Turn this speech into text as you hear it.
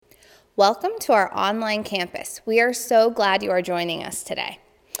Welcome to our online campus. We are so glad you are joining us today.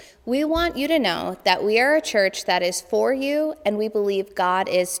 We want you to know that we are a church that is for you, and we believe God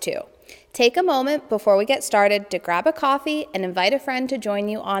is too. Take a moment before we get started to grab a coffee and invite a friend to join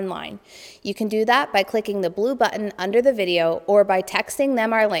you online. You can do that by clicking the blue button under the video or by texting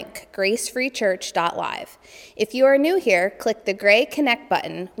them our link, gracefreechurch.live. If you are new here, click the gray connect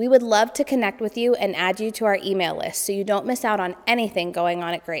button. We would love to connect with you and add you to our email list so you don't miss out on anything going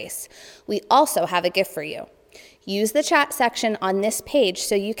on at Grace. We also have a gift for you. Use the chat section on this page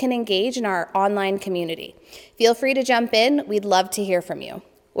so you can engage in our online community. Feel free to jump in. We'd love to hear from you.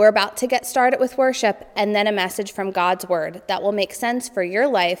 We're about to get started with worship and then a message from God's Word that will make sense for your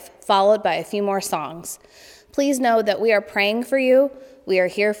life, followed by a few more songs. Please know that we are praying for you, we are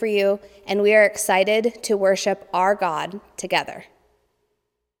here for you, and we are excited to worship our God together.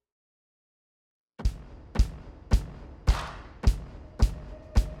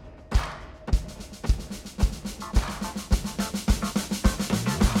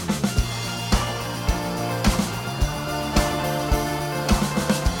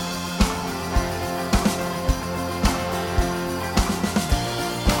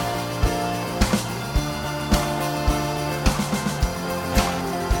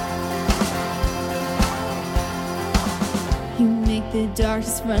 The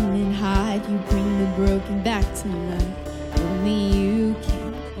darkness run and hide. You bring the broken back to life. Only you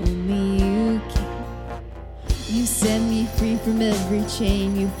can, only you can. You set me free from every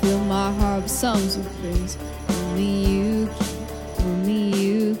chain. You fill my heart with songs of praise. Only you can, only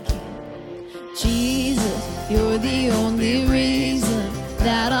you can. Jesus, you're the only reason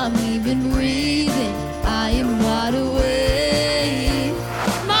that I'm even breathing. I am wide awake.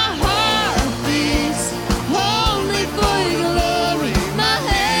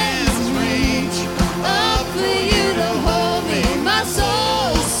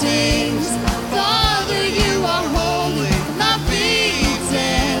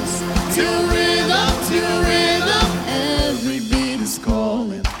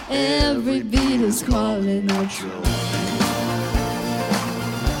 Calling out your name.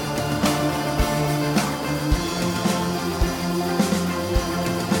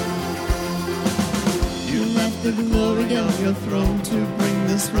 You left the glory of your throne to bring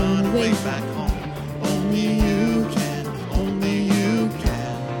this runaway back home. Only you can, only you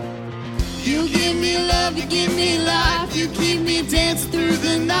can. You give me love, you give me life, you keep me dancing through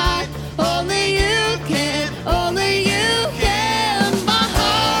the night. Only you can, only you can.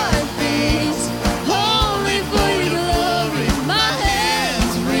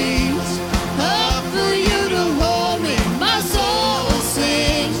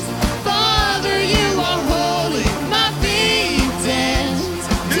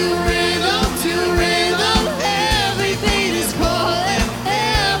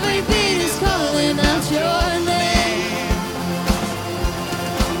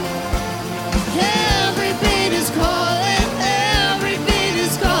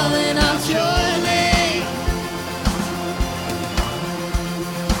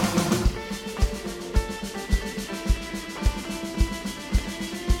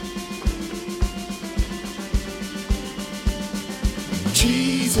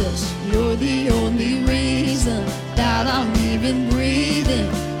 Jesus, you're the only reason that I'm even breathing.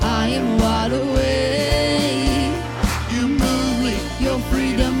 I am wide awake. You move me, your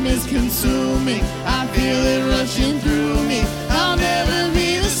freedom is consuming. I feel it rushing through me. I'll never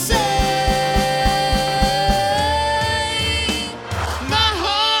be the same. My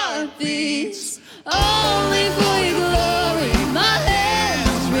heart beats only for your glory. My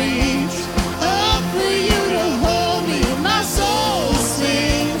hands reach up for you to hold me. My soul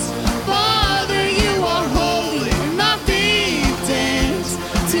sings, Father, you are holy. My feet dance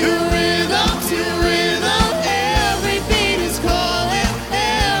to rhythm, to rhythm. Every beat is calling,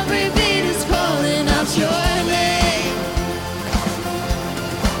 every beat is calling out your name.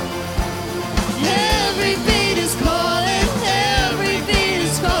 Every beat is calling, every beat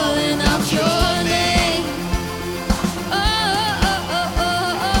is calling out your name. Oh, oh, oh,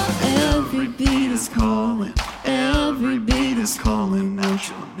 oh, oh. Every beat is calling, every beat is calling out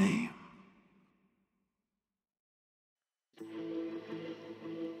your name.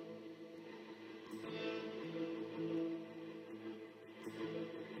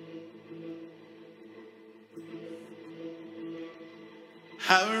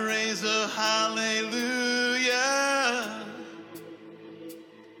 I will raise a hallelujah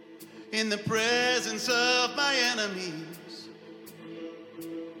in the presence of my enemies.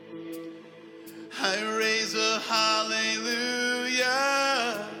 I raise a hallelujah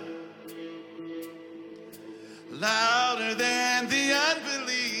louder than the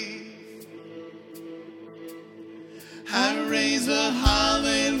unbelief. raise a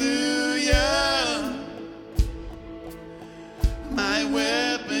hallelujah. My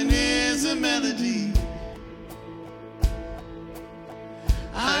weapon is a melody.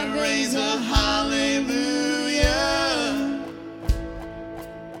 I raise a hallelujah.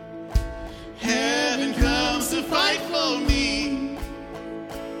 Heaven comes to fight for me.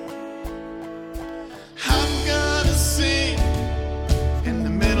 I'm gonna sing in the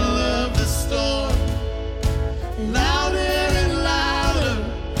middle of the storm. Louder and louder,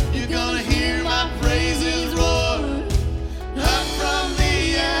 you're gonna hear my praises roar. Up from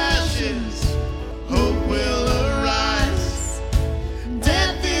the ashes, hope will arise.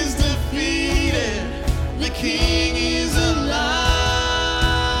 Death is defeated, the King is alive.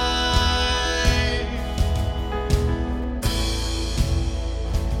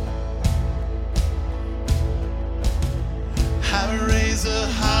 I raise a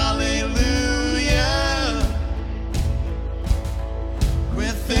hallelujah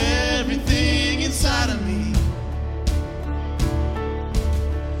with everything inside of me.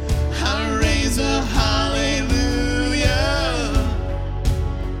 I raise a hallelujah.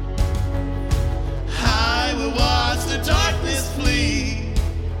 I will watch the darkness flee.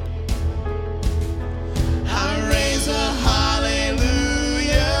 I raise a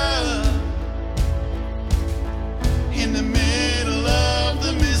hallelujah in the middle of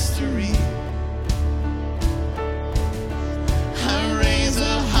the mystery. I raise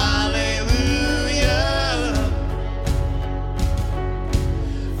a hallelujah.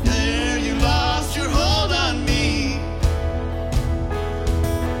 There you lost your hold on me.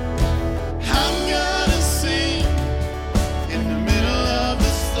 I'm gonna sing in the middle of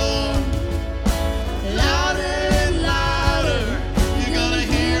the storm. Louder and louder, you're gonna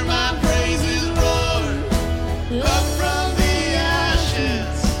hear my praises roar. Up from the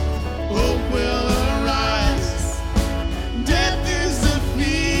ashes, hope will arise. Death is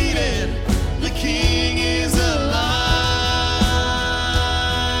defeated, the King is alive.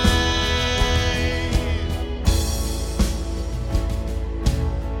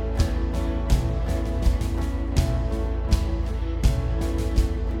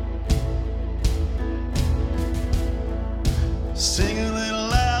 Sing a little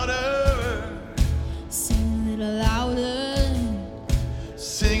louder, Sing a little louder,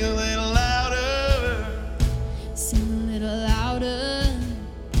 sing a little louder, sing a little louder,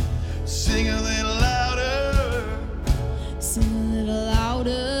 sing a little louder, sing a little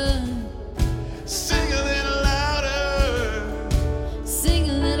louder, sing a little louder, sing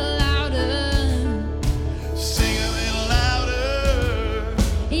a little louder. sing a little louder,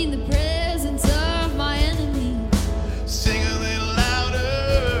 In the presence of my enemy, sing a little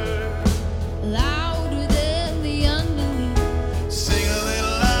louder, louder than the unbelief. sing a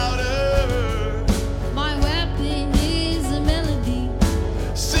little louder.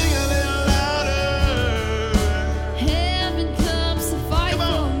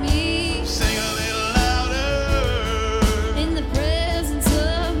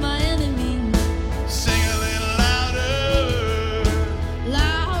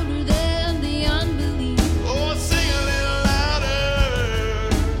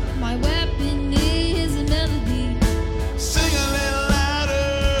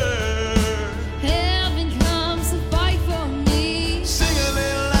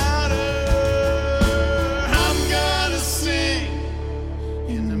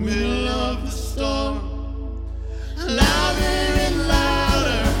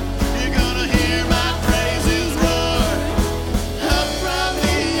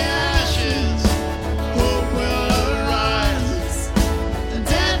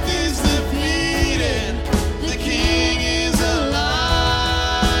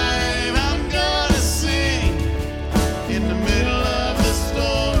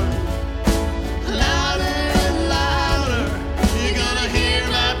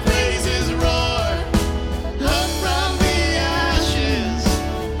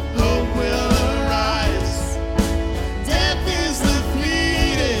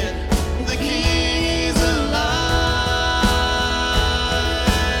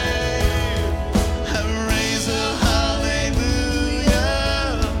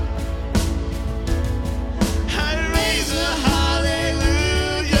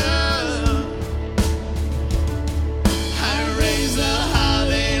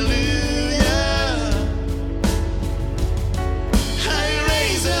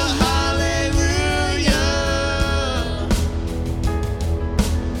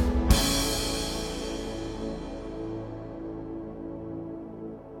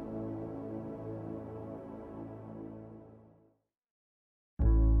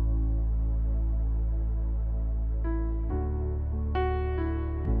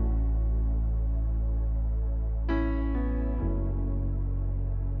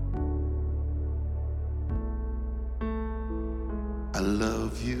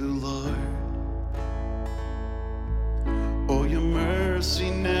 love you, Lord. Oh, your mercy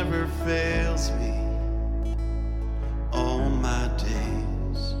never fails me. All my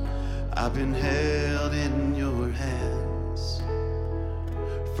days I've been held in your hands.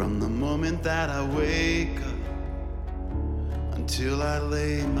 From the moment that I wake up until I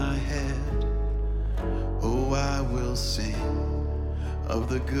lay my head, oh, I will sing of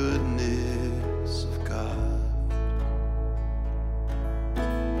the goodness of God.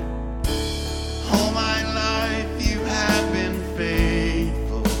 All my life you have been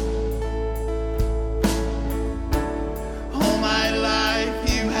faithful. All my life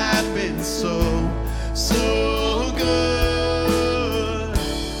you have been so good.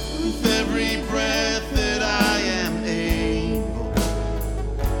 With every breath that I am able,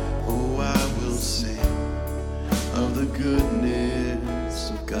 oh, I will sing of the goodness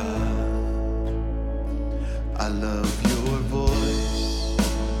of God. I love your voice.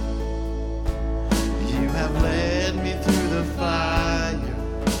 You have led me through the fire.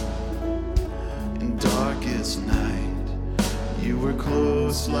 In darkest night, you were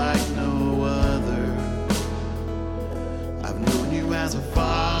close like no other. I've known you as a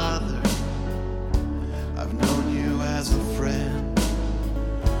father. I've known you as a friend.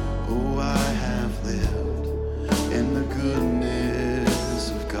 Oh, I have lived in the goodness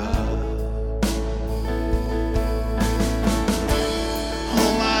of God.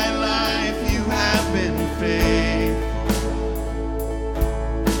 All my life you have been faithful.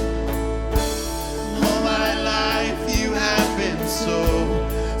 All my life you have been so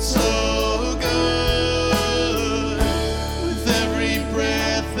good. With every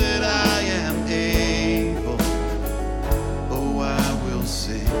breath that I am able, oh, I will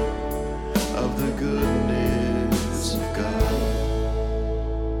sing of the goodness of God.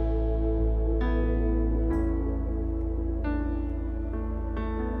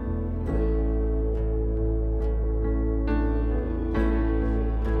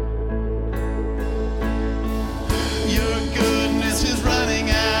 Your goodness is running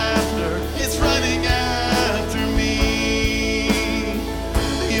after, it's running after me.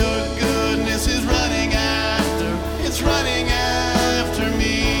 Your goodness is running after, it's running after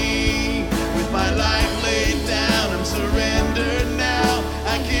me. With my life laid down, I'm surrendered now.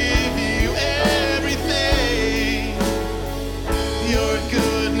 I give you everything. Your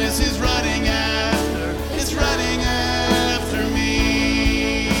goodness is running after, it's running after me.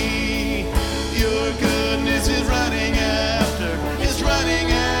 Your goodness is running after, it's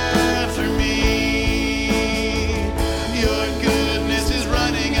running after me. Your goodness is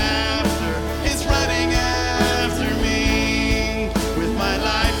running after, it's running after me. With my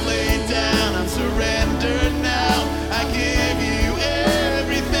life laid down, I'm surrendered now. I give you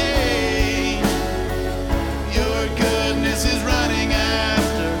everything. Your goodness is running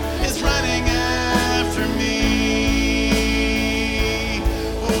after, it's running after me.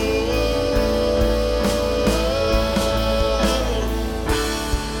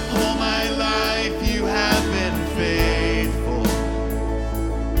 All my life you have been faithful.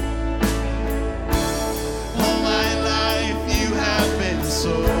 All my life you have been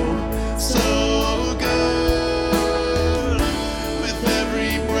so good. With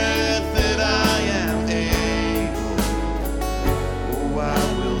every breath that I am able, oh, I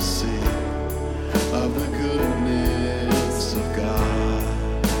will sing of the goodness of God.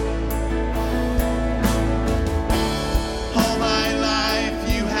 All my life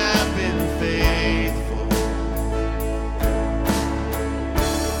you have been faithful.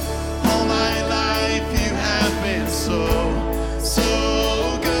 All my life you have been so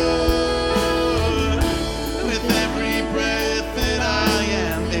good. With every breath that I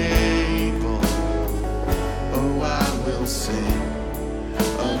am able, oh, I will sing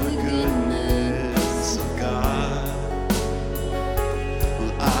of the goodness of God.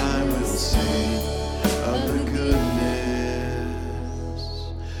 Well, I will sing of the goodness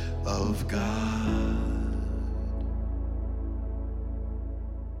of God.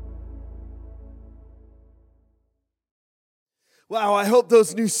 Wow, I hope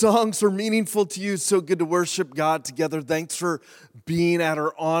those new songs are meaningful to you. It's so good to worship God together. Thanks for being at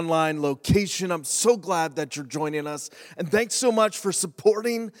our online location. I'm so glad that you're joining us. And thanks so much for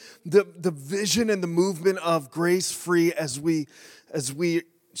supporting the vision and the movement of Grace Free as we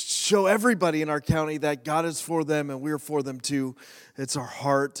show everybody in our county that God is for them and we're for them too. It's our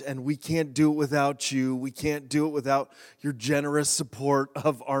heart, and we can't do it without you. We can't do it without your generous support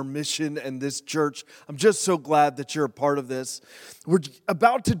of our mission and this church. I'm just so glad that you're a part of this. We're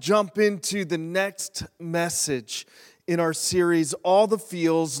about to jump into the next message in our series, All the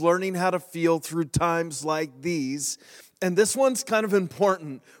Feels, Learning How to Feel Through Times Like These. And this one's kind of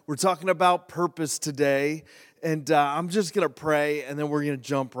important. We're talking about purpose today, and I'm just going to pray, and then we're going to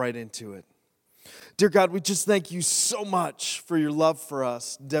jump right into it. Dear God, we just thank you so much for your love for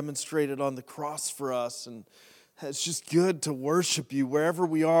us, demonstrated on the cross for us, and it's just good to worship you wherever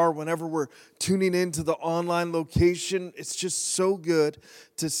we are, whenever we're tuning into the online location. It's just so good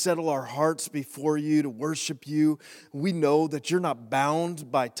to settle our hearts before you, to worship you. We know that you're not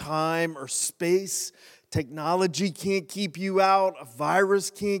bound by time or space. Technology can't keep you out. A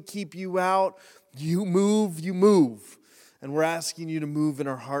virus can't keep you out. You move, you move. And we're asking you to move in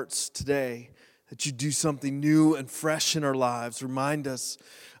our hearts today, that you do something new and fresh in our lives. Remind us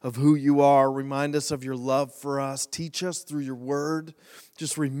of who you are. Remind us of your love for us. Teach us through your word.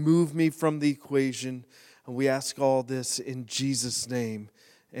 Just remove me from the equation. And we ask all this in Jesus' name.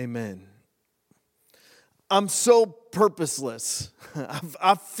 Amen. I'm so purposeless.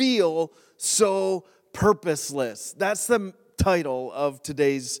 I feel so purposeless. That's the title of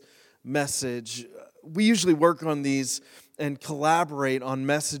today's message. We usually work on these and collaborate on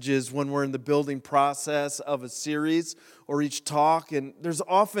messages when we're in the building process of a series or each talk. And there's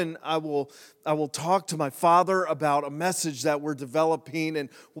often I will talk to my father about a message that we're developing, and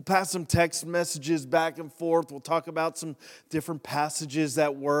we'll pass some text messages back and forth. We'll talk about some different passages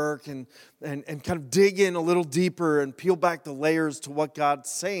that work and kind of dig in a little deeper and peel back the layers to what God's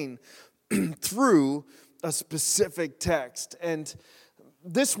saying through a specific text. And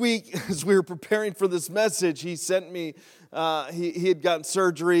this week, as we were preparing for this message, he sent me, he had gotten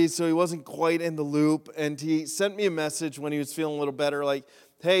surgery, so he wasn't quite in the loop, and he sent me a message when he was feeling a little better, like,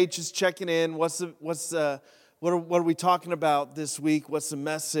 hey, just checking in, what are we talking about this week, what's the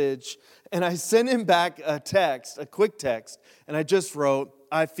message? And I sent him back a text, a quick text, and I just wrote,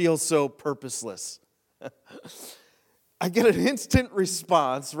 I feel so purposeless. I get an instant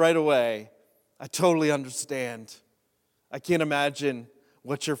response right away. I totally understand. I can't imagine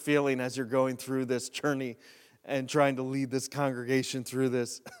what you're feeling as you're going through this journey and trying to lead this congregation through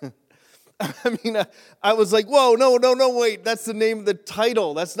this. I was like, whoa, no, wait, that's the name of the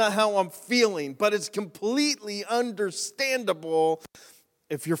title. That's not how I'm feeling. But it's completely understandable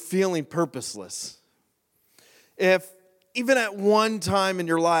if you're feeling purposeless. If even at one time in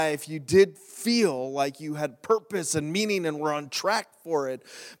your life you did feel like you had purpose and meaning and were on track for it,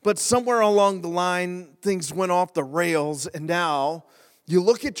 but somewhere along the line things went off the rails, and now you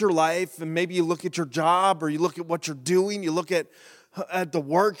look at your life, and maybe you look at your job, or you look at what you're doing, you look at the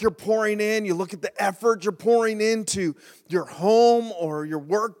work you're pouring in, you look at the effort you're pouring into your home or your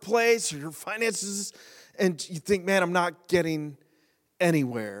workplace or your finances, and you think, man, I'm not getting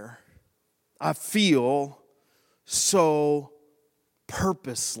anywhere. I feel so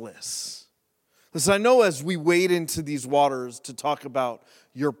purposeless. Listen, I know as we wade into these waters to talk about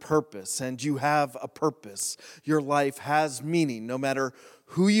your purpose, and you have a purpose, your life has meaning, no matter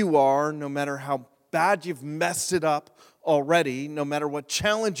who you are, no matter how bad you've messed it up already, no matter what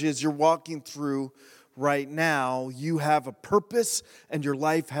challenges you're walking through right now, you have a purpose and your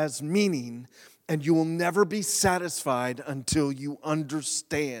life has meaning, and you will never be satisfied until you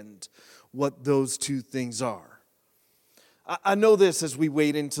understand what those two things are. I know this as we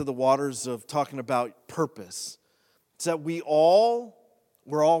wade into the waters of talking about purpose. It's that we're all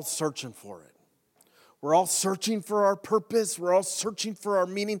searching for it. We're all searching for our purpose. We're all searching for our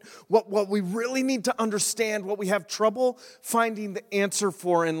meaning. What we really need to understand, what we have trouble finding the answer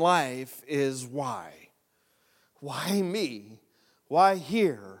for in life is why. Why me? Why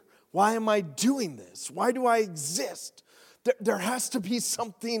here? Why am I doing this? Why do I exist? There has to be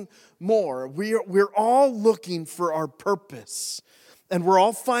something more. We're all looking for our purpose, and we're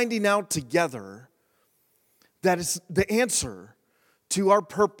all finding out together that is the answer to our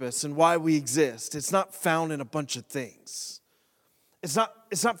purpose and why we exist. It's not found in a bunch of things. It's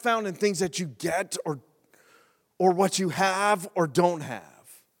not found in things that you get or what you have or don't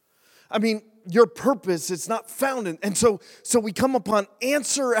have. I mean, your purpose, it's not found in, and so we come upon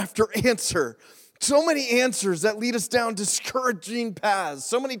answer after answer. So many answers that lead us down discouraging paths.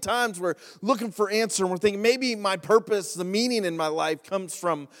 So many times we're looking for answer and we're thinking maybe my purpose, the meaning in my life comes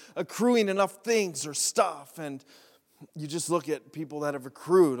from accruing enough things or stuff. And you just look at people that have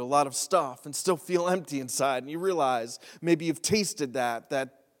accrued a lot of stuff and still feel empty inside. And you realize maybe you've tasted that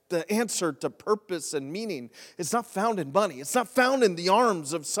the answer to purpose and meaning is not found in money. It's not found in the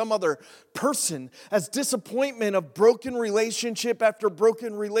arms of some other person. As disappointment of broken relationship after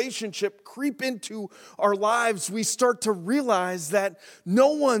broken relationship creep into our lives, we start to realize that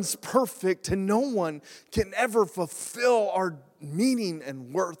no one's perfect and no one can ever fulfill our meaning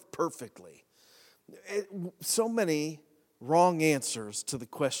and worth perfectly. So many wrong answers to the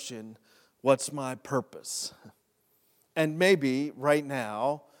question, what's my purpose? And maybe right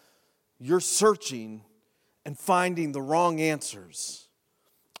now, you're searching and finding the wrong answers.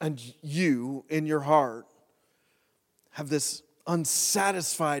 And you, in your heart, have this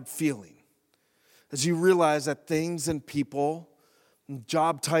unsatisfied feeling as you realize that things and people,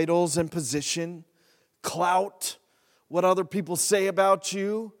 job titles and position, clout, what other people say about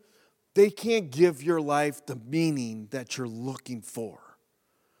you, they can't give your life the meaning that you're looking for.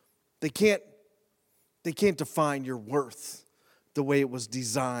 They can't define your worth the way it was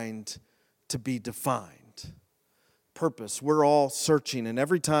designed to be defined. Purpose, we're all searching, and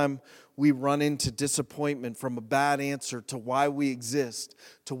every time we run into disappointment from a bad answer to why we exist,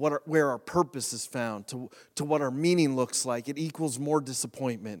 to where our purpose is found, to what our meaning looks like, it equals more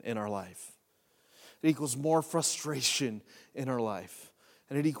disappointment in our life. It equals more frustration in our life.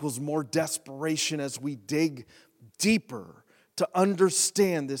 And it equals more desperation as we dig deeper to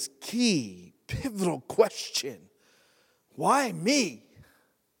understand this key, pivotal question. Why me?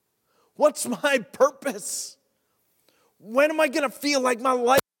 What's my purpose? When am I going to feel like my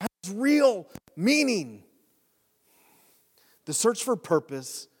life has real meaning? The search for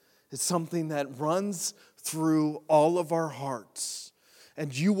purpose is something that runs through all of our hearts.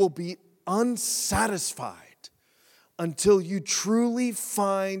 And you will be unsatisfied until you truly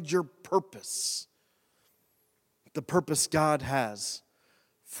find your purpose. The purpose God has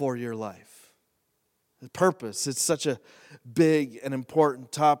for your life. The purpose, it's such a big and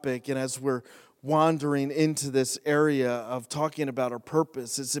important topic. And as we're wandering into this area of talking about our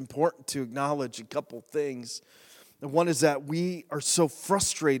purpose, it's important to acknowledge a couple things. And one is that we are so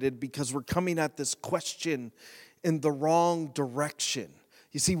frustrated because we're coming at this question in the wrong direction.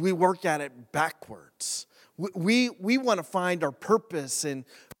 You see, we work at it backwards. We want to find our purpose in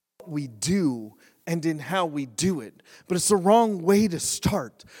what we do and in how we do it. But it's the wrong way to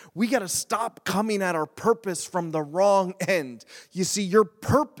start. We got to stop coming at our purpose from the wrong end. You see, your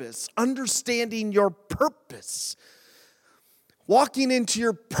purpose, understanding your purpose, walking into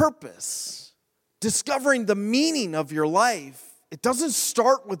your purpose, discovering the meaning of your life, it doesn't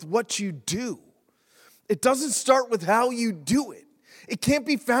start with what you do. It doesn't start with how you do it. It can't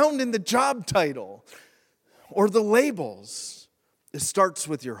be found in the job title or the labels. It starts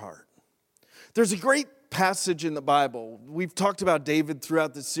with your heart. There's a great passage in the Bible. We've talked about David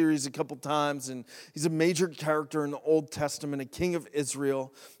throughout this series a couple times, and he's a major character in the Old Testament, a king of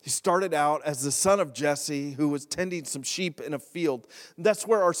Israel. He started out as the son of Jesse, who was tending some sheep in a field. And that's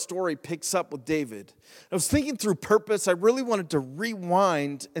where our story picks up with David. I was thinking through purpose. I really wanted to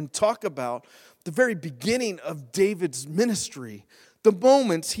rewind and talk about the very beginning of David's ministry, the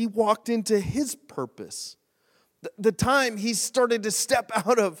moments he walked into his purpose, the time he started to step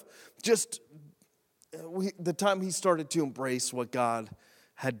out of the time he started to embrace what God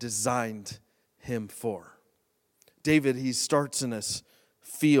had designed him for. David, he starts in this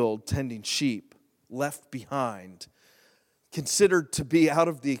field tending sheep, left behind, considered to be out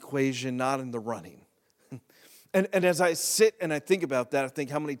of the equation, not in the running. And as I sit and I think about that, I think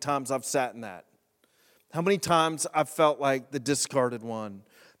how many times I've sat in that. How many times I've felt like the discarded one,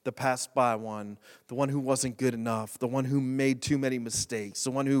 the passed by one, the one who wasn't good enough, the one who made too many mistakes,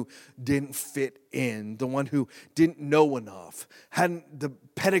 the one who didn't fit in, the one who didn't know enough, hadn't the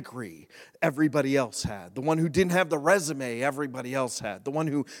pedigree everybody else had, the one who didn't have the resume everybody else had, the one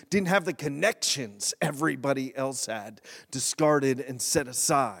who didn't have the connections everybody else had, discarded and set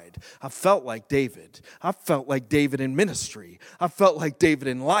aside. I felt like David. I felt like David in ministry. I felt like David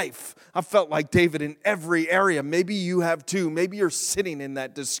in life. I felt like David in every area. Maybe you have too. Maybe you're sitting in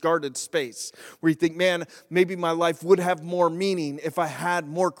that discarded space where you think, man, maybe my life would have more meaning if I had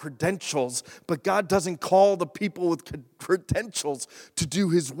more credentials. But God doesn't call the people with credentials to do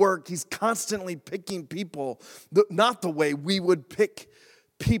his work. He's constantly picking people, not the way we would pick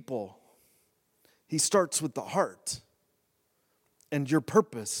people. He starts with the heart and your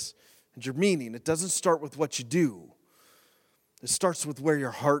purpose and your meaning. It doesn't start with what you do. It starts with where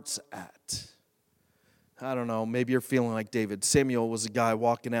your heart's at. I don't know, maybe you're feeling like David. Samuel was a guy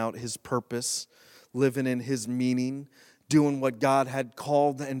walking out his purpose, living in his meaning, doing what God had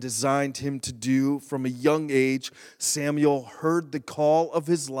called and designed him to do. From a young age, Samuel heard the call of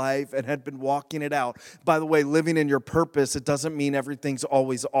his life and had been walking it out. By the way, living in your purpose, it doesn't mean everything's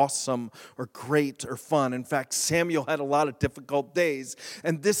always awesome or great or fun. In fact, Samuel had a lot of difficult days.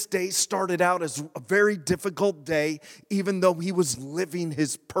 And this day started out as a very difficult day, even though he was living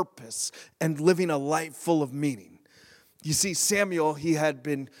his purpose and living a life full of meaning. You see, Samuel, he had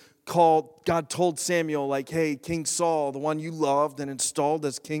been God told Samuel, like, hey, King Saul, the one you loved and installed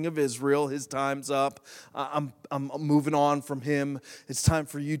as king of Israel, his time's up. I'm moving on from him. It's time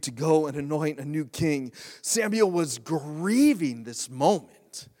for you to go and anoint a new king. Samuel was grieving this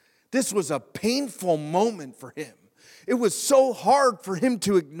moment. This was a painful moment for him. It was so hard for him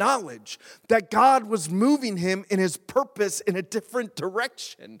to acknowledge that God was moving him in his purpose in a different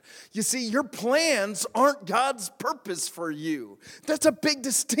direction. You see, your plans aren't God's purpose for you. That's a big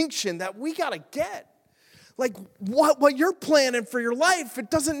distinction that we got to get. Like what you're planning for your life,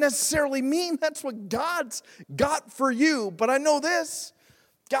 it doesn't necessarily mean that's what God's got for you. But I know this,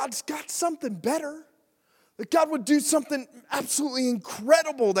 God's got something better. That God would do something absolutely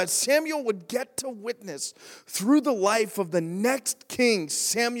incredible that Samuel would get to witness through the life of the next king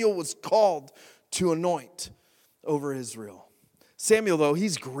Samuel was called to anoint over Israel. Samuel, though,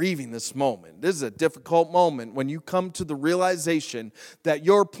 he's grieving this moment. This is a difficult moment when you come to the realization that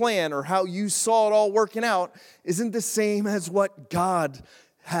your plan or how you saw it all working out isn't the same as what God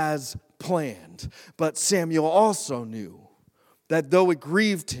has planned. But Samuel also knew that though it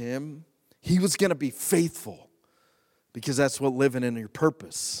grieved him, he was going to be faithful, because that's what living in your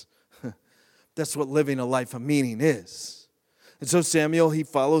purpose, that's what living a life of meaning is. And so Samuel, he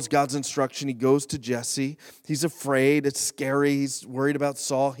follows God's instruction. He goes to Jesse. He's afraid. It's scary. He's worried about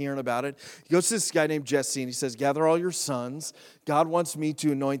Saul hearing about it. He goes to this guy named Jesse, and he says, gather all your sons. God wants me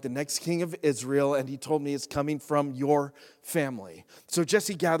to anoint the next king of Israel, and he told me it's coming from your family. So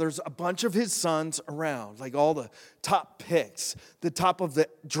Jesse gathers a bunch of his sons around, like all the top picks, the top of the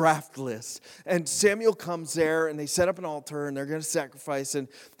draft list. And Samuel comes there, and they set up an altar, and they're going to sacrifice. And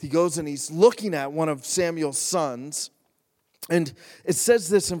he goes, and he's looking at one of Samuel's sons. And it says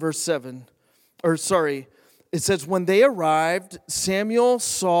this in verse 7, it says, when they arrived, Samuel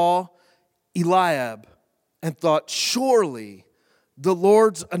saw Eliab and thought, surely the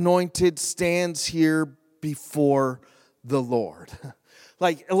Lord's anointed stands here before the Lord.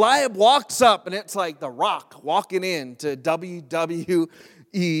 Like Eliab walks up and it's like The Rock walking into WWE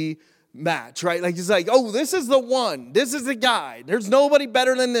match, right? Like he's like, oh, this is the one. This is the guy. There's nobody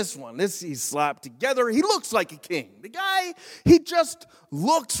better than this one. He's slapped together. He looks like a king. The guy, he just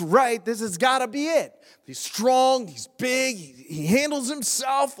looks right. This has got to be it. He's strong. He's big. He handles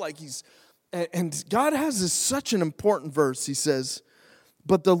himself like and God has such an important verse. He says,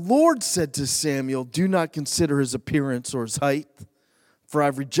 but the Lord said to Samuel, do not consider his appearance or his height, for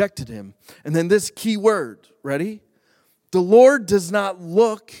I've rejected him. And then this key word, ready? The Lord does not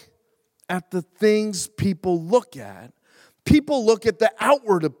look at the things people look at. People look at the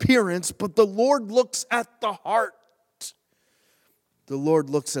outward appearance, but the Lord looks at the heart. The Lord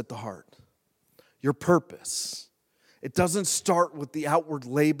looks at the heart. Your purpose. It doesn't start with the outward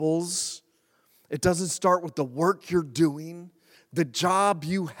labels. It doesn't start with the work you're doing, the job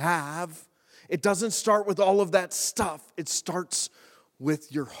you have. It doesn't start with all of that stuff. It starts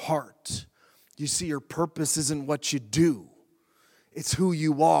with your heart. You see, your purpose isn't what you do. It's who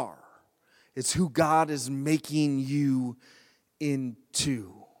you are. It's who God is making you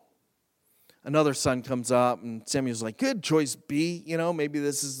into. Another son comes up, and Samuel's like, good, choice B. You know, maybe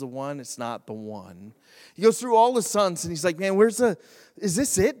this is the one. It's not the one. He goes through all the sons, and he's like, man, is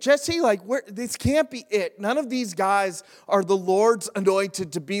this it, Jesse? Like, this can't be it. None of these guys are the Lord's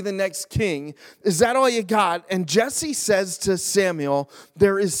anointed to be the next king. Is that all you got? And Jesse says to Samuel,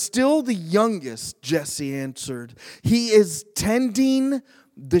 there is still the youngest, Jesse answered. He is tending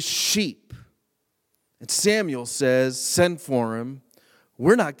the sheep. And Samuel says, send for him.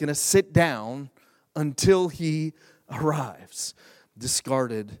 We're not going to sit down until he arrives.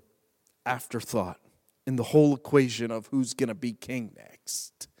 Discarded afterthought in the whole equation of who's going to be king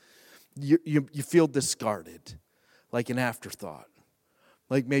next. You feel discarded, like an afterthought.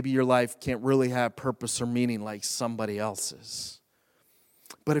 Like maybe your life can't really have purpose or meaning like somebody else's.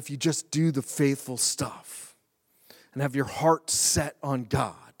 But if you just do the faithful stuff and have your heart set on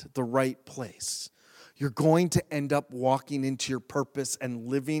God, the right place, you're going to end up walking into your purpose and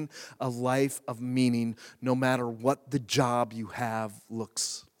living a life of meaning no matter what the job you have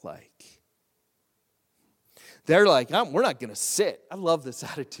looks like. They're like, we're not going to sit. I love this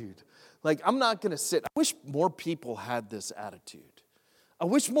attitude. Like, I'm not going to sit. I wish more people had this attitude. I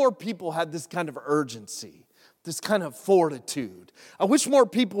wish more people had this kind of urgency, this kind of fortitude. I wish more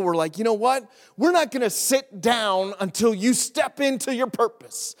people were like, you know what? We're not going to sit down until you step into your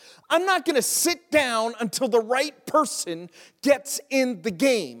purpose. I'm not going to sit down until the right person gets in the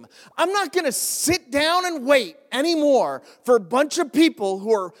game. I'm not going to sit down and wait anymore for a bunch of people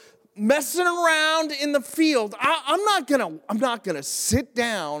who are messing around in the field. I'm not going to sit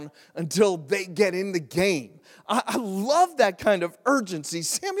down until they get in the game. I love that kind of urgency.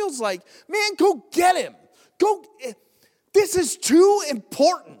 Samuel's like, man, go get him. This is too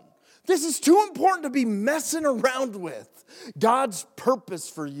important. This is too important to be messing around with. God's purpose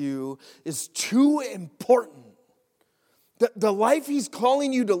for you is too important. The life he's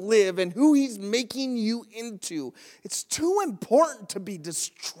calling you to live and who he's making you into, it's too important to be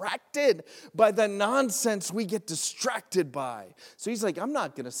distracted by the nonsense we get distracted by. So he's like, I'm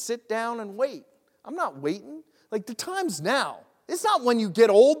not going to sit down and wait. I'm not waiting. Like, the time's now. It's not when you get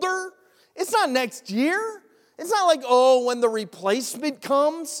older. It's not next year. It's not like, oh, when the replacement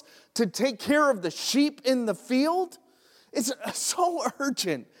comes to take care of the sheep in the field. It's so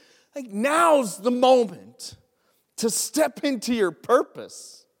urgent. Like, now's the moment to step into your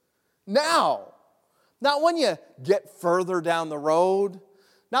purpose. Now. Not when you get further down the road.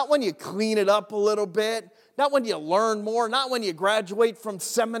 Not when you clean it up a little bit. Not when you learn more. Not when you graduate from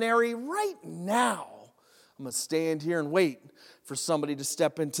seminary. Right now. I'm going to stand here and wait for somebody to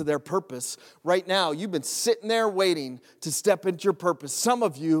step into their purpose. Right now, you've been sitting there waiting to step into your purpose. Some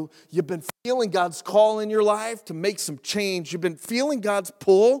of you, you've been feeling God's call in your life to make some change. You've been feeling God's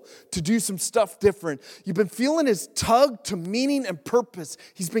pull to do some stuff different. You've been feeling his tug to meaning and purpose.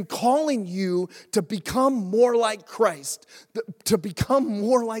 He's been calling you to become more like Christ, to become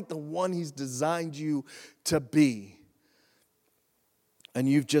more like the one he's designed you to be. And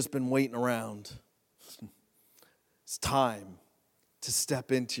you've just been waiting around. It's time to step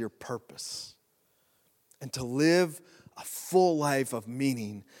into your purpose and to live a full life of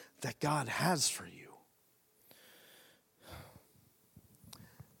meaning that God has for you.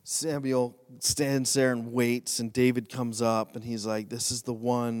 Samuel stands there and waits, and David comes up, and he's like, this is the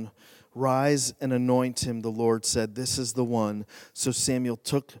one. Rise and anoint him, the Lord said. This is the one. So Samuel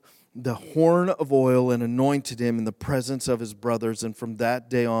took the horn of oil and anointed him in the presence of his brothers. And from that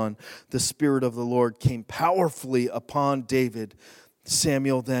day on, the Spirit of the Lord came powerfully upon David.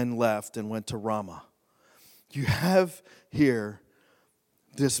 Samuel then left and went to Ramah. You have here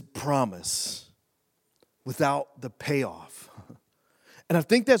this promise without the payoff. And I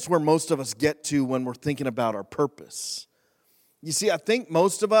think that's where most of us get to when we're thinking about our purpose. You see, I think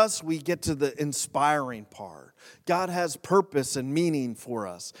most of us, we get to the inspiring part. God has purpose and meaning for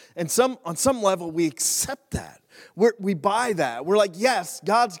us. And on some level, we accept that. We buy that. We're like, yes,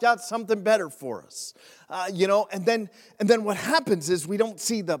 God's got something better for us. And then what happens is we don't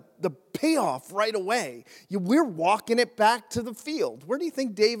see the payoff right away. We're walking it back to the field. Where do you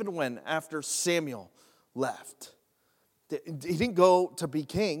think David went after Samuel left? He didn't go to be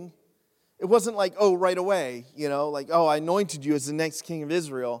king. It wasn't like, oh, right away, I anointed you as the next king of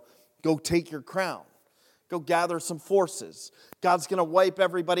Israel. Go take your crown. Go gather some forces. God's going to wipe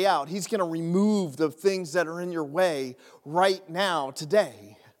everybody out. He's going to remove the things that are in your way right now,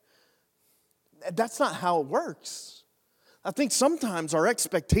 today. That's not how it works. I think sometimes our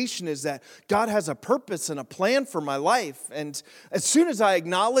expectation is that God has a purpose and a plan for my life. And as soon as I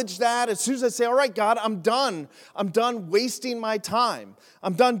acknowledge that, as soon as I say, all right, God, I'm done wasting my time.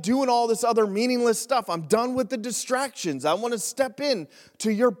 I'm done doing all this other meaningless stuff. I'm done with the distractions. I want to step in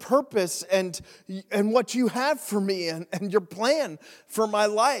to your purpose and what you have for me and your plan for my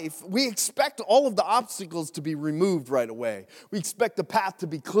life. We expect all of the obstacles to be removed right away. We expect the path to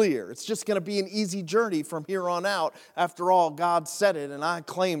be clear. It's just going to be an easy journey from here on out. After all, God said it and I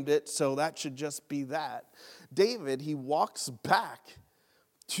claimed it, so that should just be that. David, he walks back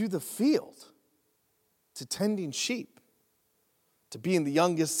to the field to tending sheep, to being the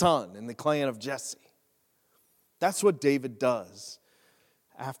youngest son in the clan of Jesse. That's what David does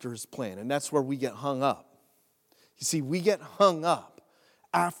after his plan, and that's where we get hung up. You see, we get hung up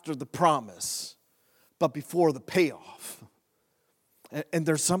after the promise, but before the payoff. And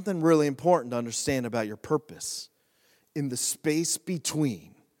there's something really important to understand about your purpose. In the space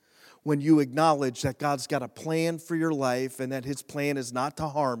between, when you acknowledge that God's got a plan for your life and that his plan is not to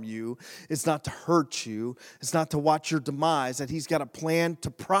harm you, it's not to hurt you, it's not to watch your demise, that he's got a plan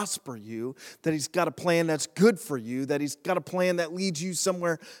to prosper you, that he's got a plan that's good for you, that he's got a plan that leads you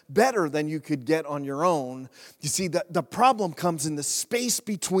somewhere better than you could get on your own. You see, the problem comes in the space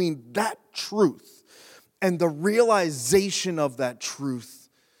between that truth and the realization of that truth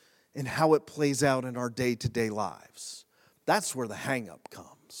and how it plays out in our day-to-day lives. That's where the hang-up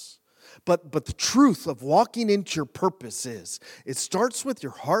comes. But the truth of walking into your purpose is, it starts with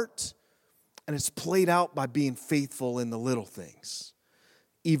your heart, and it's played out by being faithful in the little things,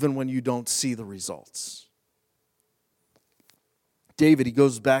 even when you don't see the results. David, he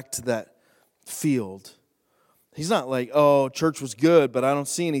goes back to that field. He's not like, oh, church was good, but I don't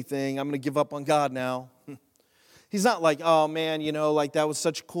see anything. I'm going to give up on God now. He's not like, oh man, like that was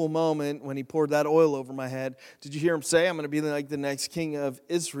such a cool moment when he poured that oil over my head. Did you hear him say, I'm going to be like the next king of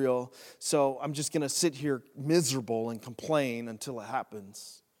Israel, so I'm just going to sit here miserable and complain until it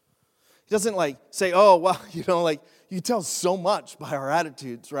happens. He doesn't like say, oh, well, like you can tell so much by our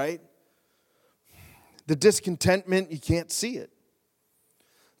attitudes, right? The discontentment, you can't see it.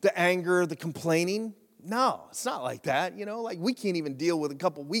 The anger, the complaining, no, it's not like that, like we can't even deal with a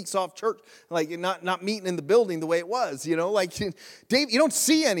couple weeks off church, like not meeting in the building the way it was, like David, you don't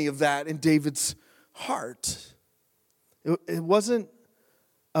see any of that in David's heart. It wasn't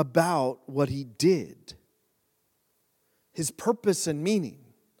about what he did. His purpose and meaning,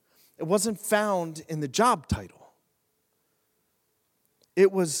 it wasn't found in the job title.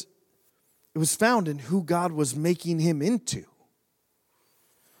 It was found in who God was making him into.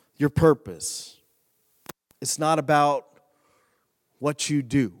 Your purpose. It's not about what you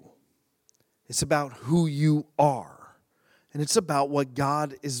do. It's about who you are. And it's about what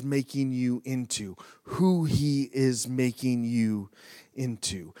God is making you into, who he is making you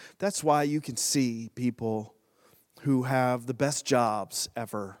into. That's why you can see people who have the best jobs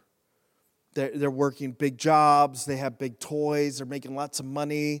ever. They're working big jobs, they have big toys, they're making lots of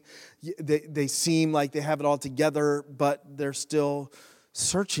money. They seem like they have it all together, but they're still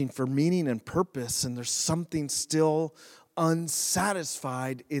searching for meaning and purpose, and there's something still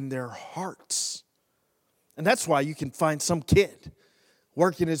unsatisfied in their hearts. And that's why you can find some kid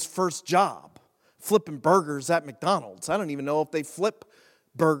working his first job, flipping burgers at McDonald's. I don't even know if they flip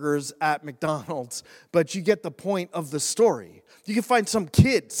burgers at McDonald's, but you get the point of the story. You can find some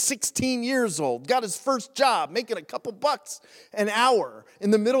kid, 16 years old, got his first job, making a couple bucks an hour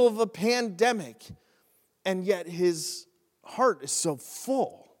in the middle of a pandemic, and yet his heart is so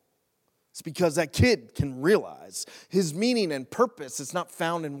full. It's because that kid can realize his meaning and purpose is not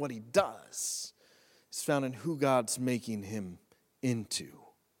found in what he does. It's found in who God's making him into.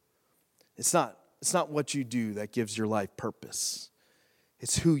 It's not what you do that gives your life purpose.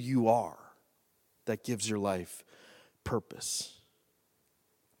 It's who you are that gives your life purpose.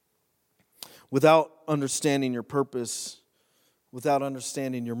 Without understanding your purpose, without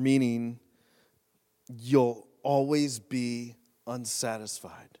understanding your meaning, you'll always be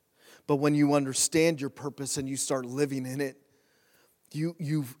unsatisfied. But when you understand your purpose and you start living in it,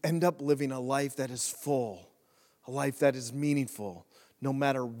 you end up living a life that is full, a life that is meaningful, no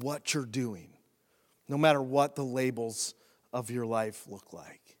matter what you're doing, no matter what the labels of your life look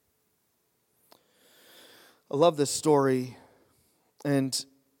like. I love this story, and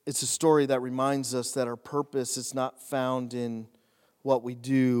it's a story that reminds us that our purpose is not found in what we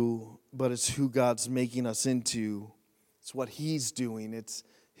do, but it's who God's making us into. It's what he's doing. It's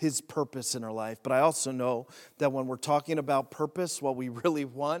his purpose in our life. But I also know that when we're talking about purpose, what we really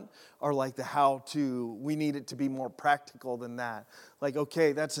want are like the how-to. We need it to be more practical than that. Like,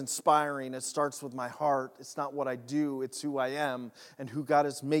 okay, that's inspiring. It starts with my heart. It's not what I do. It's who I am and who God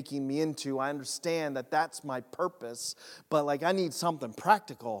is making me into. I understand that that's my purpose, but like I need something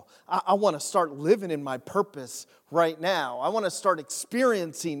practical. I want to start living in my purpose right now. I want to start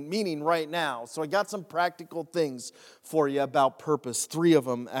experiencing meaning right now. So I got some practical things for you about purpose, 3 of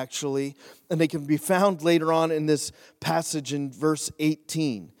them actually, and they can be found later on in this passage in verse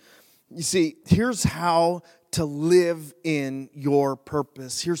 18. You see, here's how to live in your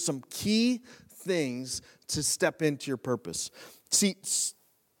purpose. Here's some key things to step into your purpose. See,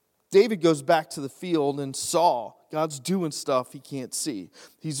 David goes back to the field and Saul, God's doing stuff he can't see.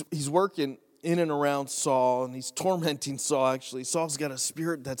 He's working in and around Saul, and he's tormenting Saul, actually. Saul's got a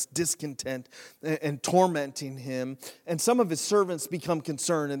spirit that's discontent and tormenting him. And some of his servants become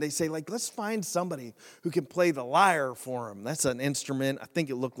concerned, and they say, like, let's find somebody who can play the lyre for him. That's an instrument. I think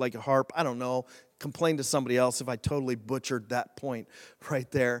it looked like a harp. I don't know. Complain to somebody else if I totally butchered that point right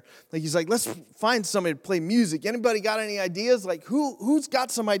there. Like he's like, let's find somebody to play music. Anybody got any ideas? Like who's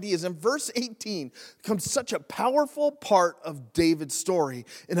got some ideas? And verse 18 becomes such a powerful part of David's story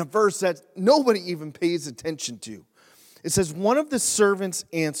in a verse that nobody even pays attention to. It says, one of the servants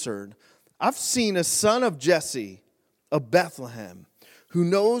answered, I've seen a son of Jesse of Bethlehem who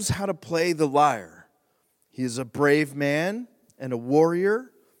knows how to play the lyre. He is a brave man and a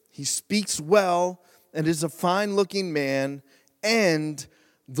warrior. He speaks well and is a fine-looking man, and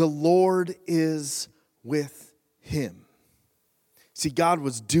the Lord is with him. See, God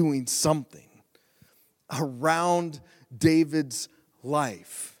was doing something around David's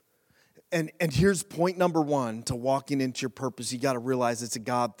life. And here's point number 1 to walking into your purpose. You got to realize it's a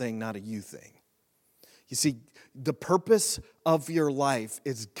God thing, not a you thing. You see, the purpose of your life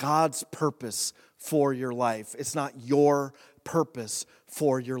is God's purpose for your life. It's not your purpose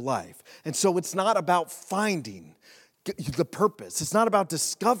for your life. And so it's not about finding the purpose. It's not about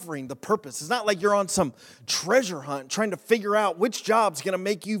discovering the purpose. It's not like you're on some treasure hunt trying to figure out which job's going to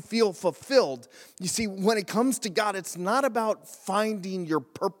make you feel fulfilled. You see, when it comes to God, it's not about finding your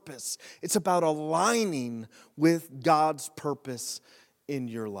purpose. It's about aligning with God's purpose in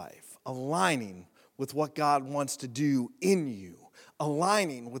your life. Aligning with what God wants to do in you.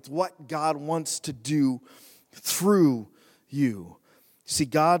 Aligning with what God wants to do through you. See,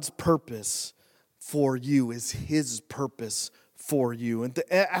 God's purpose for you is his purpose for you. And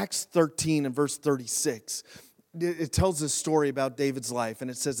Acts 13 and verse 36, it tells this story about David's life, and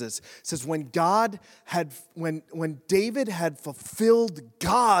it says this. It says, when David had fulfilled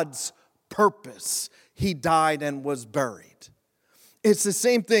God's purpose, he died and was buried. It's the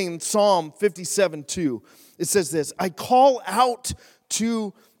same thing in Psalm 57:2. It says this, I call out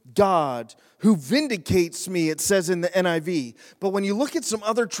to God who vindicates me, it says in the NIV. But when you look at some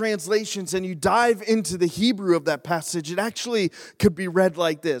other translations and you dive into the Hebrew of that passage, it actually could be read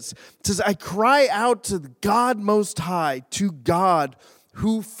like this. It says, I cry out to God Most High, to God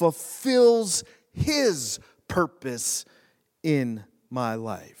who fulfills his purpose in my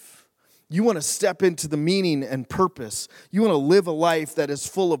life. You want to step into the meaning and purpose. You want to live a life that is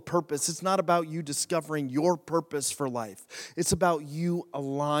full of purpose. It's not about you discovering your purpose for life. It's about you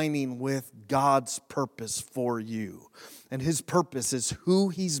aligning with God's purpose for you. And his purpose is who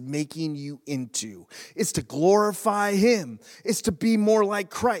he's making you into. It's to glorify him. It's to be more like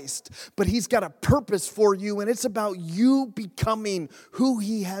Christ. But he's got a purpose for you, and it's about you becoming who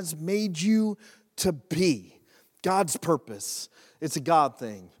he has made you to be. God's purpose. It's a God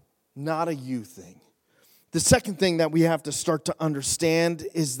thing, not a you thing. The second thing that we have to start to understand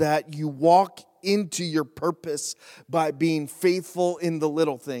is that you walk into your purpose by being faithful in the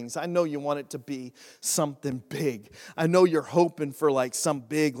little things. I know you want it to be something big. I know you're hoping for like some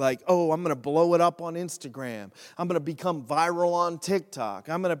big, like, oh, I'm going to blow it up on Instagram. I'm going to become viral on TikTok.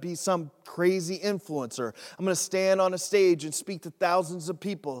 I'm going to be some crazy influencer. I'm going to stand on a stage and speak to thousands of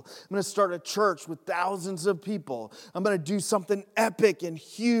people. I'm going to start a church with thousands of people. I'm going to do something epic and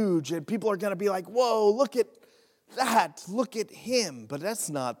huge, and people are going to be like, whoa, look at that. Look at him. But that's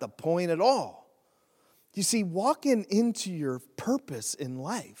not the point at all. You see, walking into your purpose in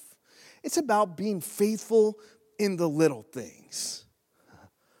life, it's about being faithful in the little things.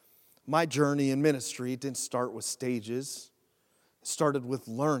 My journey in ministry didn't start with stages. It started with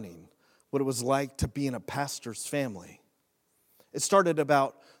learning what it was like to be in a pastor's family. It started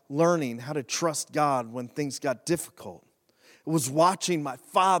about learning how to trust God when things got difficult. It was watching my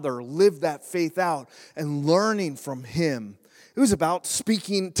father live that faith out and learning from him. It was about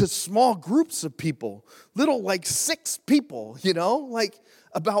speaking to small groups of people, little like 6 people, like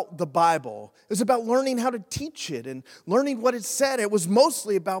about the Bible. It was about learning how to teach it and learning what it said. It was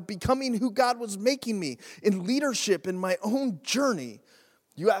mostly about becoming who God was making me in leadership in my own journey.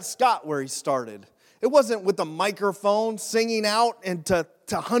 You ask Scott where he started. It wasn't with a microphone singing out and to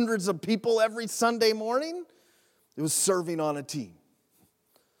hundreds of people every Sunday morning. It was serving on a team.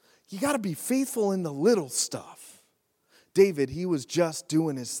 You got to be faithful in the little stuff. David, he was just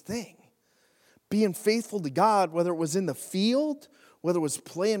doing his thing. Being faithful to God, whether it was in the field, whether it was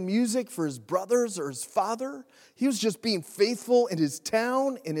playing music for his brothers or his father. He was just being faithful in his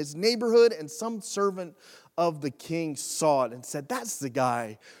town, in his neighborhood, and some servant of the king saw it and said, that's the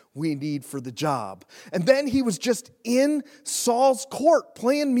guy we need for the job. And then he was just in Saul's court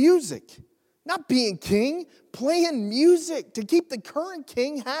playing music. Not being king, playing music to keep the current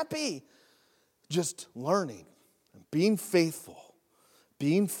king happy. Just learning. Being faithful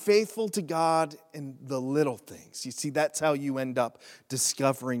to God in the little things. You see, that's how you end up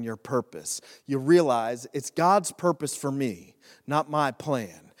discovering your purpose. You realize it's God's purpose for me, not my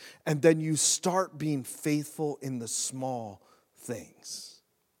plan. And then you start being faithful in the small things.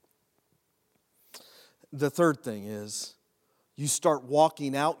 The third thing is you start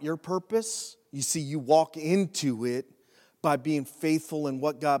walking out your purpose. You see, you walk into it by being faithful in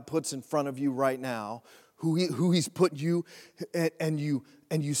what God puts in front of you right now. Who he's put you, and you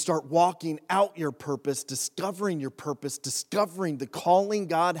start walking out your purpose, discovering the calling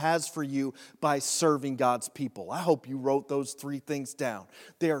God has for you by serving God's people. I hope you wrote those 3 things down.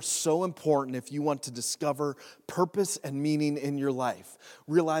 They are so important if you want to discover purpose and meaning in your life.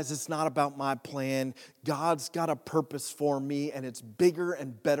 Realize it's not about my plan. God's got a purpose for me, and it's bigger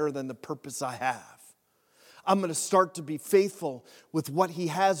and better than the purpose I have. I'm going to start to be faithful with what he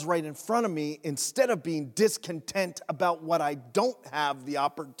has right in front of me instead of being discontent about what I don't have the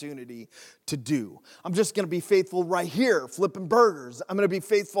opportunity to do. I'm just going to be faithful right here, flipping burgers. I'm going to be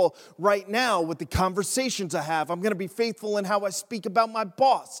faithful right now with the conversations I have. I'm going to be faithful in how I speak about my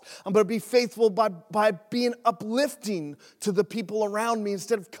boss. I'm going to be faithful by being uplifting to the people around me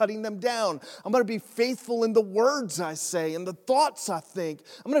instead of cutting them down. I'm going to be faithful in the words I say and the thoughts I think.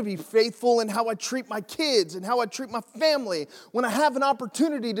 I'm going to be faithful in how I treat my kids and how I treat my family. When I have an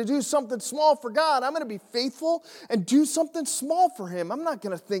opportunity to do something small for God, I'm going to be faithful and do something small for him. I'm not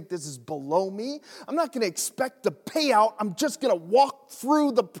going to think this is below me. I'm not going to expect the payout. I'm just going to walk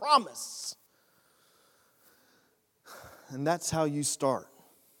through the promise. And that's how you start,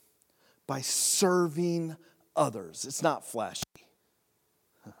 by serving others. It's not flashy.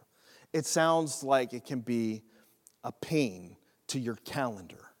 It sounds like it can be a pain to your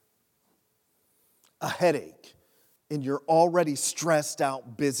calendar, a headache in your already stressed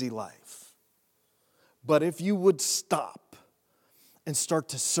out, busy life. But if you would stop and start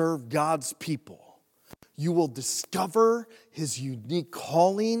to serve God's people, you will discover his unique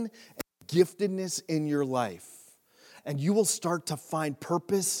calling and giftedness in your life. And you will start to find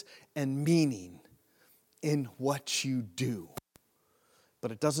purpose and meaning in what you do.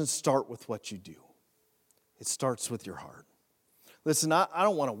 But it doesn't start with what you do. It starts with your heart. Listen, I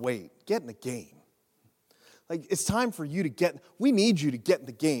don't want to wait. Get in the game. Like, it's time for you to we need you to get in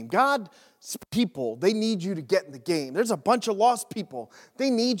the game. God's people, they need you to get in the game. There's a bunch of lost people. They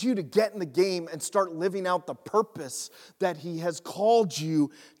need you to get in the game and start living out the purpose that he has called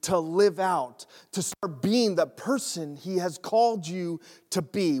you to live out, to start being the person he has called you to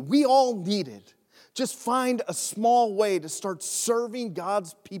be. We all need it. Just find a small way to start serving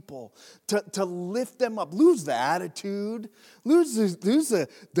God's people, to lift them up. Lose the attitude. Lose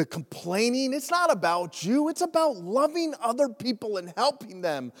the complaining. It's not about you. It's about loving other people and helping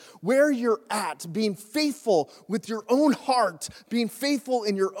them where you're at, being faithful with your own heart, being faithful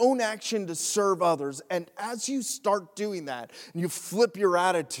in your own action to serve others. And as you start doing that, and you flip your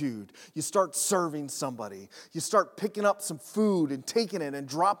attitude, you start serving somebody. You start picking up some food and taking it and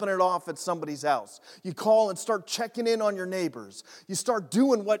dropping it off at somebody's house. You call and start checking in on your neighbors. You start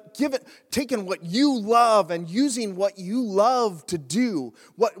doing taking what you love and using what you love to do,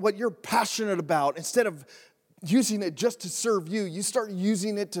 what you're passionate about, instead of using it just to serve you. You start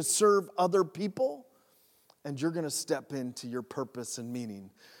using it to serve other people, and you're going to step into your purpose and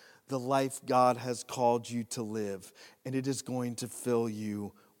meaning, the life God has called you to live, and it is going to fill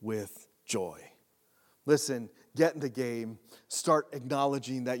you with joy. Listen, get in the game. Start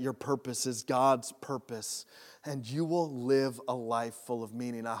acknowledging that your purpose is God's purpose, and you will live a life full of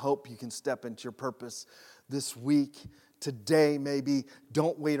meaning. I hope you can step into your purpose this week, today maybe.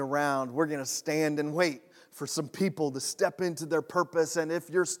 Don't wait around. We're going to stand and wait for some people to step into their purpose. And if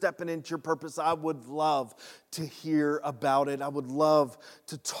you're stepping into your purpose, I would love to hear about it. I would love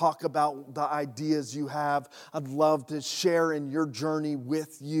to talk about the ideas you have. I'd love to share in your journey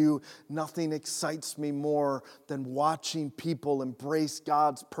with you. Nothing excites me more than watching people embrace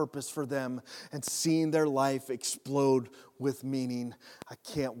God's purpose for them and seeing their life explode with meaning. I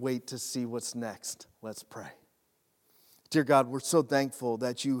can't wait to see what's next. Let's pray. Dear God, we're so thankful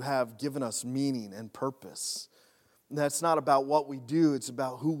that you have given us meaning and purpose. That's not about what we do, it's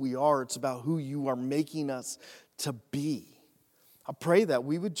about who we are. It's about who you are making us to be. I pray that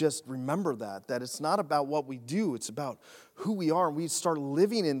we would just remember that it's not about what we do, it's about who we are. And we start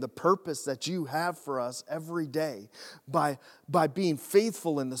living in the purpose that you have for us every day by being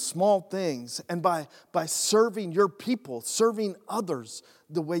faithful in the small things and by serving your people, serving others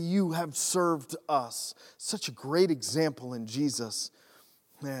the way you have served us. Such a great example in Jesus.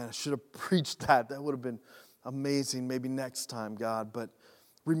 Man, I should have preached that. That would have been amazing maybe next time, God. But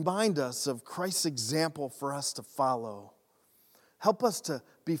remind us of Christ's example for us to follow. Help us to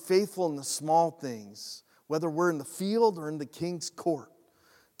be faithful in the small things, whether we're in the field or in the king's court,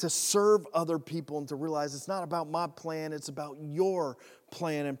 to serve other people and to realize it's not about my plan, it's about your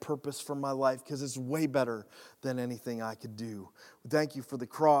plan and purpose for my life, because it's way better than anything I could do. We thank you for the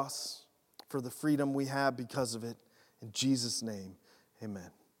cross, for the freedom we have because of it. In Jesus' name,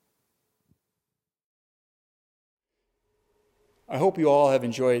 amen. I hope you all have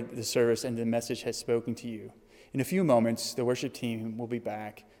enjoyed the service and the message has spoken to you. In a few moments, the worship team will be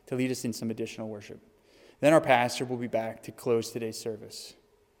back to lead us in some additional worship. Then our pastor will be back to close today's service.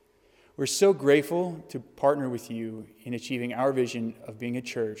 We're so grateful to partner with you in achieving our vision of being a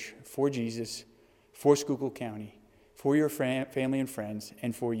church for Jesus, for Schuylkill County, for your family and friends,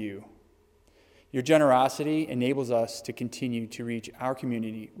 and for you. Your generosity enables us to continue to reach our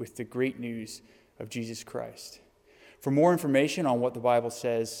community with the great news of Jesus Christ. For more information on what the Bible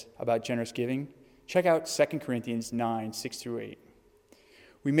says about generous giving, check out 2 Corinthians 9, 6-8.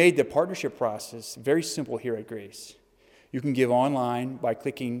 We made the partnership process very simple here at Grace. You can give online by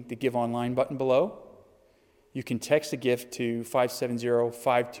clicking the Give Online button below. You can text a gift to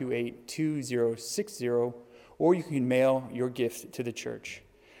 570-528-2060, or you can mail your gift to the church.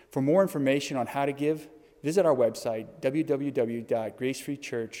 For more information on how to give, visit our website,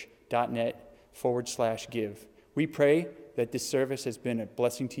 www.gracefreechurch.net/give. We pray that this service has been a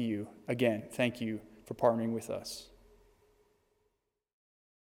blessing to you. Again, thank you for partnering with us.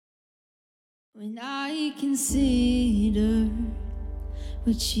 When I consider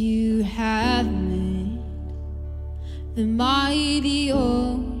what you have made, the mighty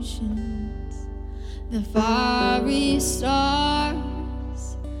oceans, the fiery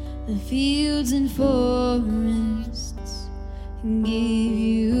stars, the fields and forests, and give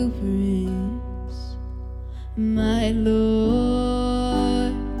you praise, my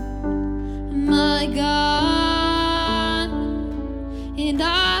Lord, my God, and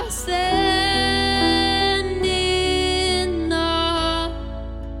I stand in awe.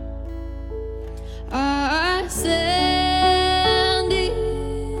 I stand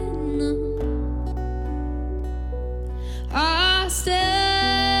in awe. I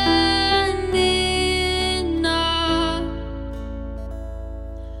stand in awe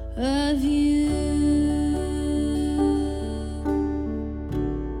of you.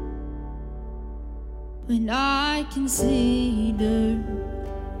 When I consider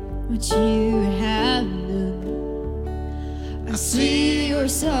what you have done, I see your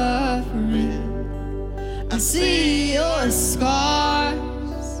suffering, I see your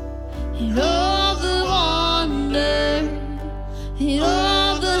scars, and all the wonder, and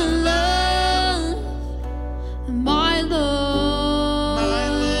all the love, my Lord,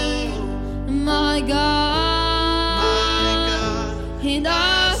 my God, and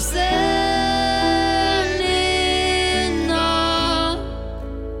I stand in awe.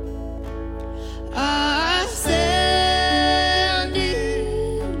 I stand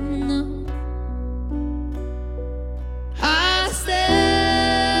in awe. I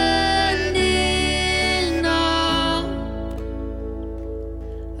stand in awe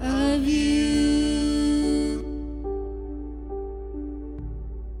of you.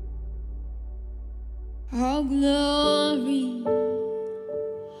 All glory,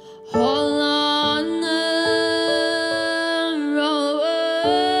 all honor, all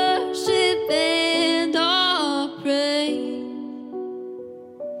worship and all praise,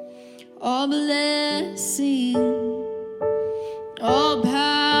 all blessing, all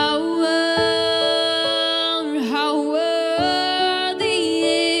power, how worthy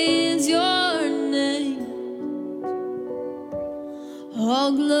is your name.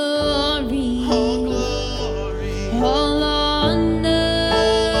 All glory, All glory, all honor,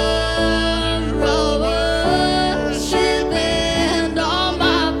 all worship and all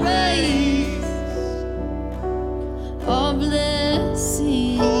my praise, all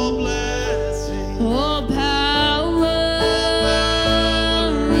blessing, all blessing, all power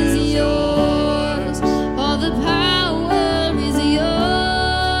is yours, all the power is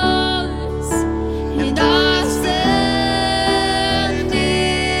yours, and I stand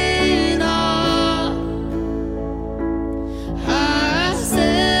in awe. I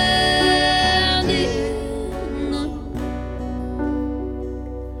stand in awe.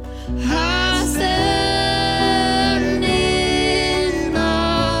 I stand in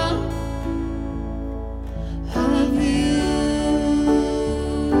awe of you.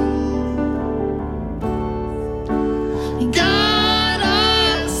 God,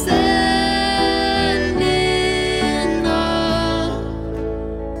 I stand in awe.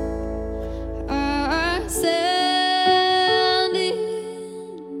 I stand in awe.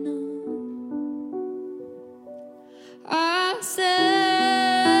 I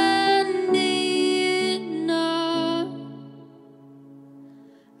stand in awe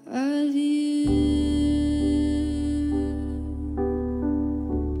of you.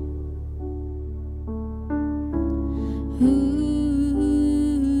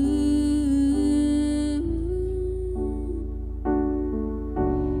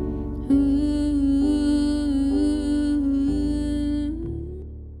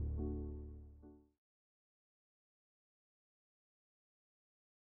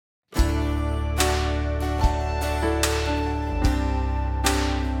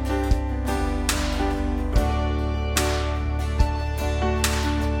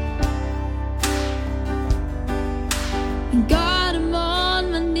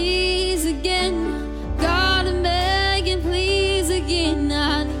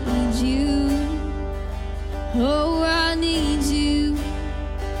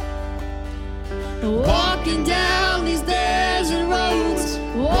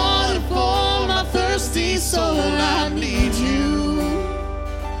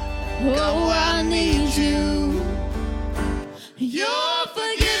 Oh, I need you. Your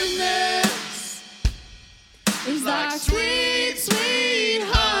forgiveness is like sweet, sweet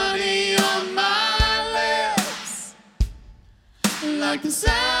honey on my lips, like the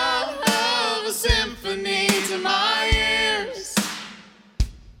sound of a symphony to my ears,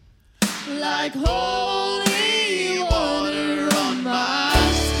 like holy water on my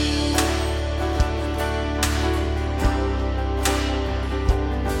skin.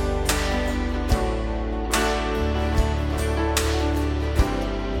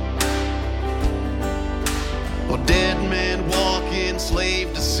 A dead man walking,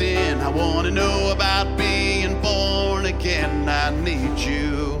 slave to sin. I want to know about being born again. I need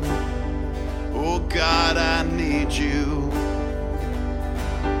you. Oh God, I need you.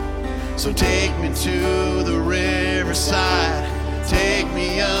 So take me to the riverside. Take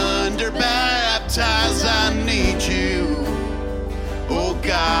me under, baptize. I need you. Oh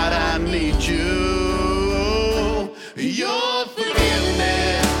God, I need you. Your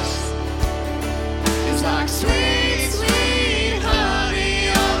forgiveness is like sweet, sweet honey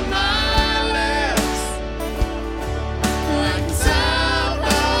on my lips, like the sound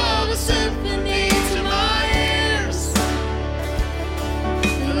of a symphony to my ears,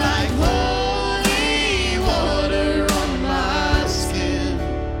 like holy water on my skin.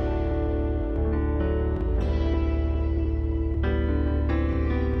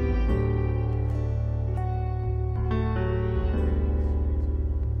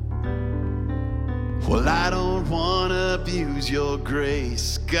 Well, I don't wanna abuse your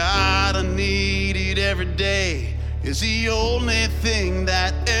grace. God, I need it every day. It's the only thing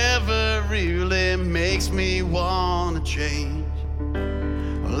that ever really makes me wanna change.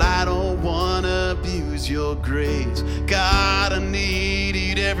 Well, I don't wanna abuse your grace. God, I need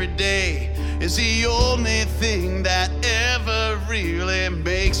it every day. It's the only thing that ever really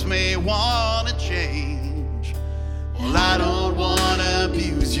makes me wanna change. Well, I don't wanna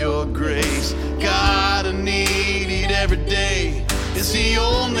abuse your grace. God, I need it every day. It's the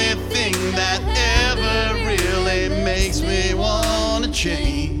only thing that ever really makes me wanna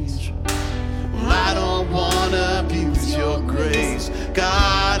change. Well, I don't wanna abuse your grace.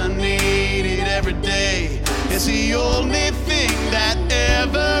 God, I need it every day. It's the only thing that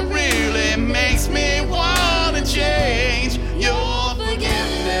ever really makes me wanna change. Your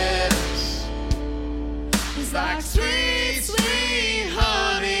forgiveness is like sweet, sweet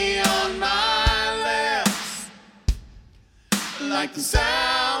honey on my lips, like the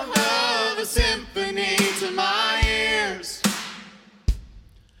sound of a symphony to my ears,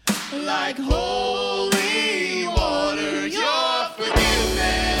 like holy water. Your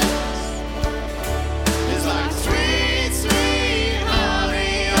forgiveness is like sweet, sweet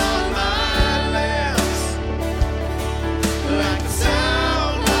honey on my lips, like the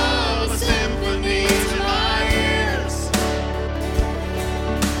sound of a symphony to my ears,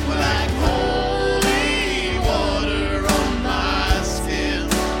 like holy water on my skin.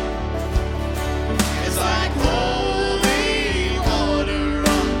 It's like holy water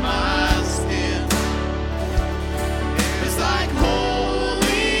on my skin. It's like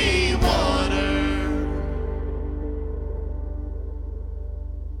holy water.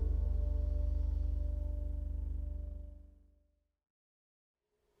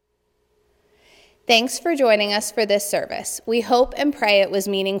 Thanks for joining us for this service. We hope and pray it was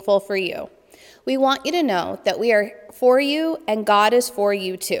meaningful for you. We want you to know that we are for you and God is for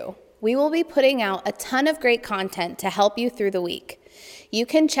you too. We will be putting out a ton of great content to help you through the week. You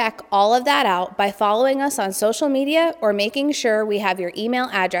can check all of that out by following us on social media or making sure we have your email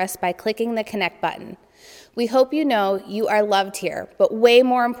address by clicking the connect button. We hope you know you are loved here, but way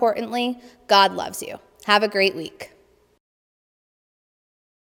more importantly, God loves you. Have a great week.